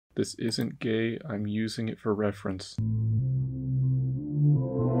This isn't gay, I'm using it for reference.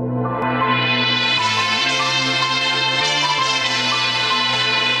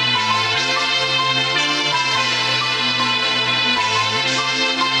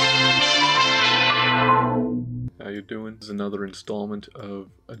 How you doing? This is another installment of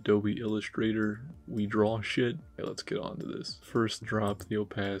Adobe Illustrator We Draw shit. Okay, let's get on to this. First, drop the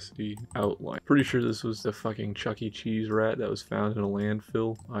opacity outline. Pretty sure this was the fucking Chuck E. Cheese rat that was found in a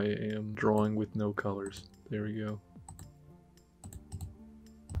landfill. I am drawing with no colors. There we go.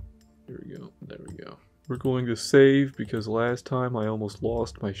 There we go. There we go. We're going to save because last time I almost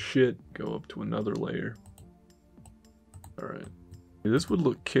lost my shit. Go up to another layer. Alright. This would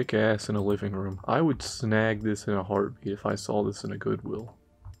look kick-ass in a living room. I would snag this in a heartbeat if I saw this in a Goodwill.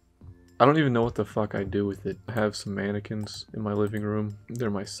 I don't even know what the fuck I'd do with it. I have some mannequins in my living room. They're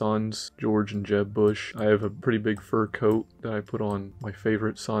my sons, George and Jeb Bush. I have a pretty big fur coat that I put on my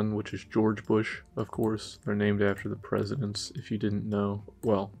favorite son, which is George Bush, of course. They're named after the presidents, if you didn't know.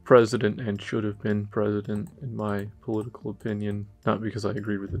 Well, president and should have been president, in my political opinion. Not because I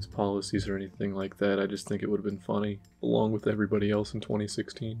agreed with his policies or anything like that, I just think it would have been funny. Along with everybody else in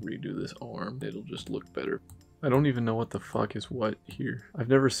 2016. Redo this arm, it'll just look better. I don't even know what the fuck is what here. I've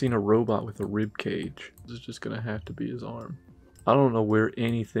never seen a robot with a rib cage. This is just gonna have to be his arm. I don't know where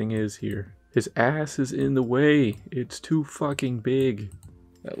anything is here. His ass is in the way. It's too fucking big.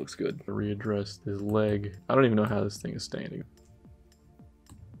 That looks good. Readdress his leg. I don't even know how this thing is standing.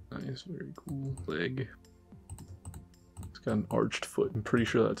 Nice, very cool. Leg. It's got an arched foot. I'm pretty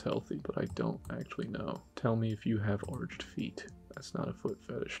sure that's healthy, but I don't actually know. Tell me if you have arched feet. That's not a foot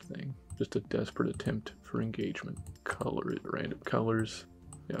fetish thing. Just a desperate attempt for engagement. Color it. Random colors.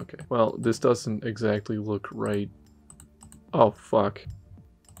 Yeah, okay. Well, this doesn't exactly look right. Oh, fuck.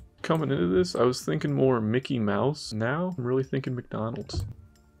 Coming into this, I was thinking more Mickey Mouse. Now, I'm really thinking McDonald's.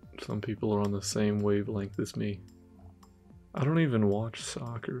 Some people are on the same wavelength as me. I don't even watch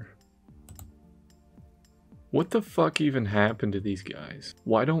soccer. What the fuck even happened to these guys?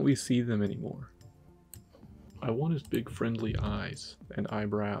 Why don't we see them anymore? I want his big friendly eyes and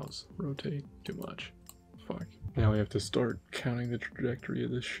eyebrows. Rotate too much. Fuck. Now we have to start counting the trajectory of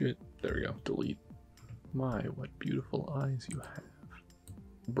this shit. There we go. Delete. My, what beautiful eyes you have.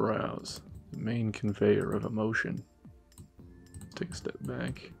 Brows. The main conveyor of emotion. Take a step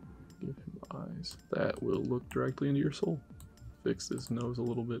back. Give him eyes. That will look directly into your soul. Fix this nose a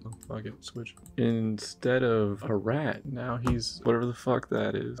little bit. Oh, fuck it, switch. Instead of a rat, now he's whatever the fuck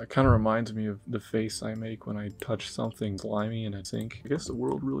that is. That kind of reminds me of the face I make when I touch something slimy in a sink. I guess the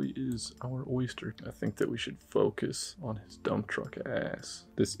world really is our oyster. I think that we should focus on his dump truck ass.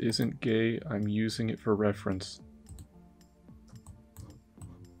 This isn't gay, I'm using it for reference.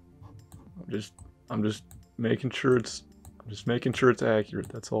 I'm just making sure it's accurate,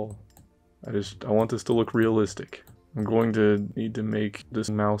 that's all. I want this to look realistic. I'm going to need to make this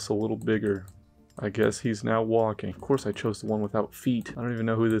mouse a little bigger. I guess he's now walking. Of course I chose the one without feet. I don't even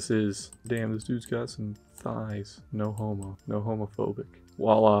know who this is. Damn, this dude's got some thighs. No homo. No homophobic.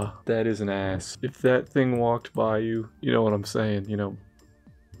 Voila. That is an ass. If that thing walked by you, you know what I'm saying, you know.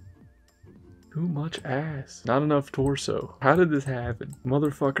 Too much ass. Not enough torso. How did this happen?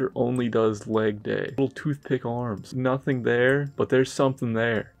 Motherfucker only does leg day. Little toothpick arms. Nothing there, but there's something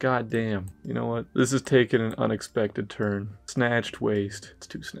there. God damn. You know what? This is taking an unexpected turn. Snatched waist. It's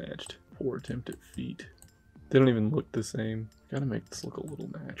too snatched. Poor attempt at feet. They don't even look the same. Gotta make this look a little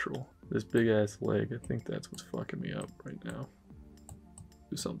natural. This big ass leg, I think that's what's fucking me up right now.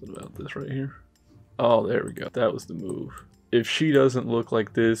 Do something about this right here. Oh, there we go. That was the move. If she doesn't look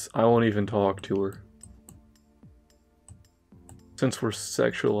like this, I won't even talk to her. Since we're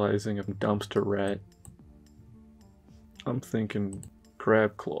sexualizing a dumpster rat, I'm thinking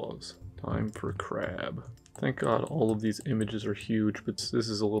crab claws. Time for crab. Thank God all of these images are huge, but this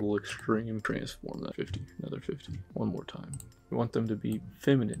is a little extreme. Transform that 50, another 50, one more time. We want them to be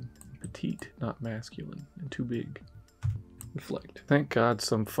feminine, petite, not masculine, and too big. Reflect. Thank God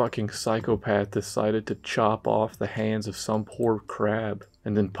some fucking psychopath decided to chop off the hands of some poor crab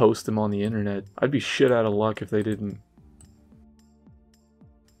and then post them on the internet. I'd be shit out of luck if they didn't.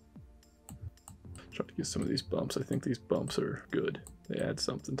 Try to get some of these bumps. I think these bumps are good. They add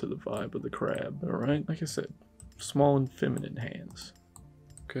something to the vibe of the crab. Alright, like I said, small and feminine hands.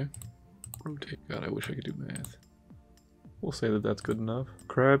 Okay. Rotate. God, I wish I could do math. We'll say that that's good enough.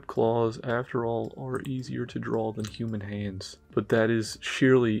 Crab claws, after all, are easier to draw than human hands. But that is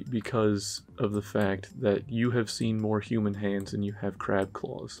sheerly because of the fact that you have seen more human hands than you have crab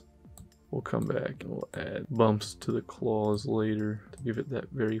claws. We'll come back and we'll add bumps to the claws later to give it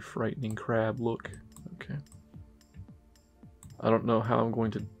that very frightening crab look. Okay. I don't know how I'm going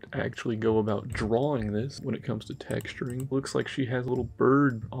to actually go about drawing this when it comes to texturing. Looks like she has a little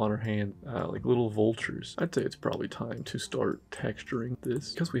bird on her hand, like little vultures. I'd say it's probably time to start texturing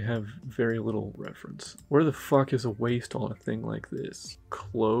this because we have very little reference. Where the fuck is a waist on a thing like this?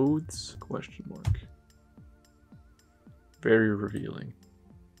 Clothes? Question mark. Very revealing.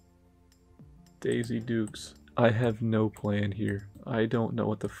 Daisy Dukes. I have no plan here. I don't know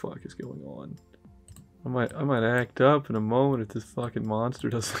what the fuck is going on. I might act up in a moment if this fucking monster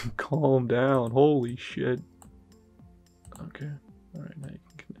doesn't calm down. Holy shit. Okay. Alright, now you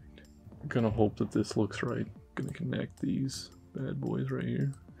can connect. I'm gonna hope that this looks right. I'm gonna connect these bad boys right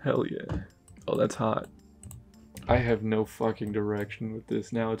here. Hell yeah. Oh, that's hot. I have no fucking direction with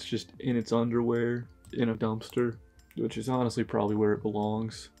this. Now it's just in its underwear, in a dumpster, which is honestly probably where it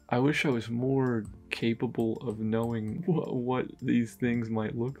belongs. I wish I was more capable of knowing what these things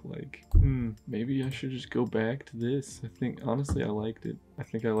might look like. Maybe I should just go back to this. I think, honestly, I liked it. I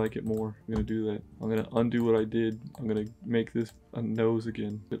think I like it more. I'm gonna do that. I'm gonna undo what I did. I'm gonna make this a nose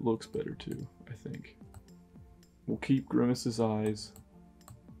again. It looks better too, I think. We'll keep Grimace's eyes.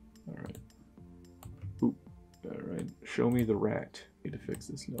 Alright. Oop. Alright. Show me the rat. Need to fix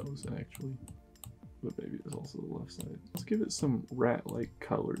this nose, actually. But maybe it's also the left side. Let's give it some rat-like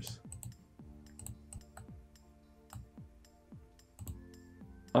colors.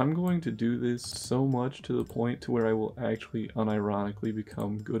 I'm going to do this so much to the point to where I will actually unironically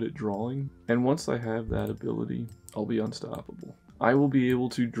become good at drawing. And once I have that ability, I'll be unstoppable. I will be able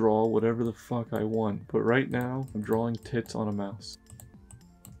to draw whatever the fuck I want. But right now, I'm drawing tits on a mouse.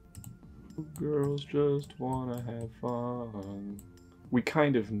 Girls just wanna have fun. We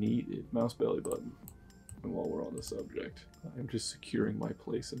kind of need it. Mouse belly button. And while we're on the subject, I'm just securing my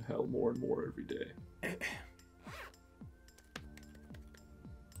place in hell more and more every day.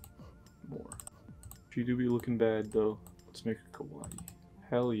 More. She do be looking bad though. Let's make her kawaii.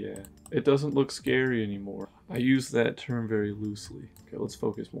 Hell yeah. It doesn't look scary anymore. I use that term very loosely. Okay, let's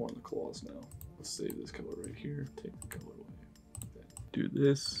focus more on the claws now. Let's save this color right here. Take the color away. Do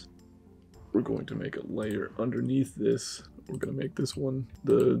this. We're going to make a layer underneath this. We're going to make this one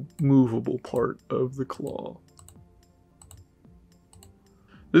the movable part of the claw.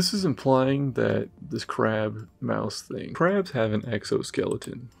 This is implying that this crab mouse thing. Crabs have an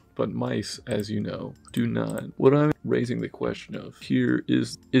exoskeleton, but mice, as you know, do not. What I'm raising the question of here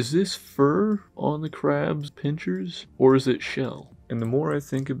is this fur on the crab's pinchers, or is it shell? And the more I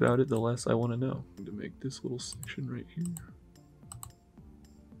think about it, the less I want to know. I'm going to make this little section right here.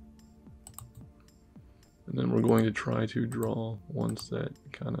 And then we're going to try to draw ones that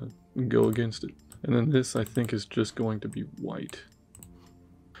kind of go against it. And then this, I think, is just going to be white.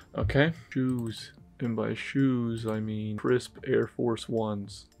 Okay, shoes. And by shoes, I mean crisp Air Force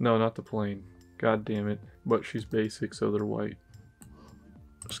Ones. No, not the plane. God damn it. But she's basic, so they're white.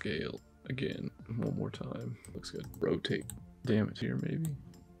 Scale. Again, one more time. Looks good. Rotate. Damn it, here maybe.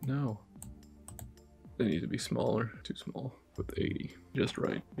 No. They need to be smaller. Too small. With 80. Just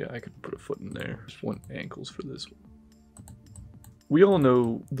right. Yeah, I could put a foot in there. Just want ankles for this one. We all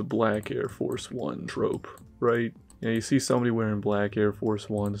know the black Air Force One trope, right? Yeah, you see somebody wearing black Air Force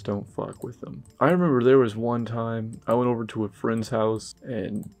Ones, don't fuck with them. I remember there was one time I went over to a friend's house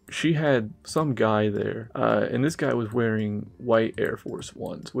and she had some guy there, and this guy was wearing white Air Force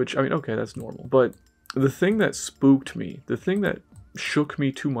Ones, which, I mean, okay, that's normal. But the thing that spooked me, the thing that shook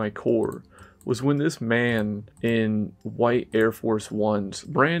me to my core, was when this man in white Air Force Ones,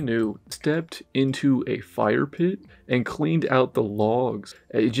 brand new, stepped into a fire pit and cleaned out the logs,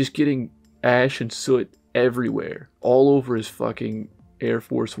 just getting ash and soot everywhere, all over his fucking Air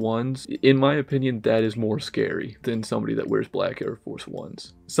Force Ones. In my opinion, that is more scary than somebody that wears black Air Force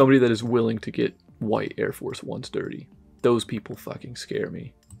Ones. Somebody that is willing to get white Air Force Ones dirty. Those people fucking scare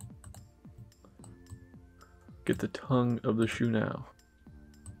me. Get the tongue of the shoe now.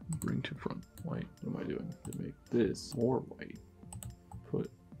 Bring to front. White. What am I doing? To make this more white. Put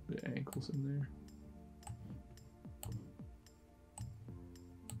the ankles in there.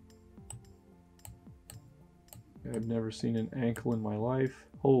 I've never seen an ankle in my life.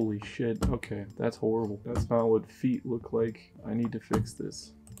 Holy shit. Okay, that's horrible. That's not what feet look like. I need to fix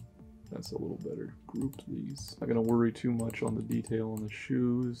this. That's a little better. Group these. Not gonna worry too much on the detail on the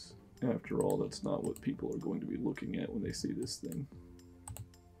shoes. After all, that's not what people are going to be looking at when they see this thing.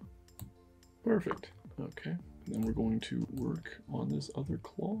 Perfect. Okay. And then we're going to work on this other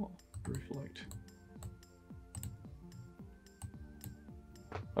claw. Reflect.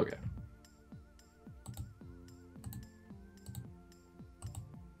 Okay.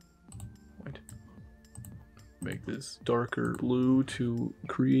 White. Make this darker blue to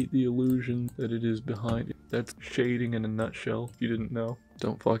create the illusion that it is behind it. That's shading in a nutshell, if you didn't know.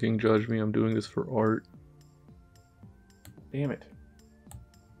 Don't fucking judge me, I'm doing this for art. Damn it.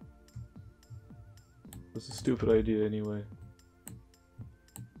 That's a stupid idea anyway.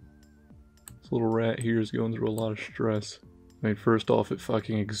 This little rat here is going through a lot of stress. I mean, first off, it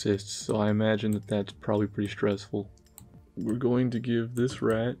fucking exists, so I imagine that that's probably pretty stressful. We're going to give this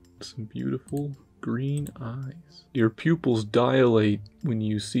rat some beautiful green eyes. Your pupils dilate when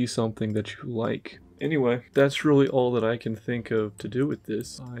you see something that you like. Anyway, that's really all that I can think of to do with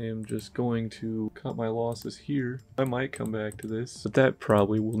this. I am just going to cut my losses here. I might come back to this, but that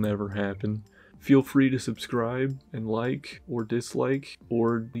probably will never happen. Feel free to subscribe and like or dislike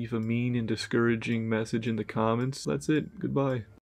or leave a mean and discouraging message in the comments. That's it. Goodbye.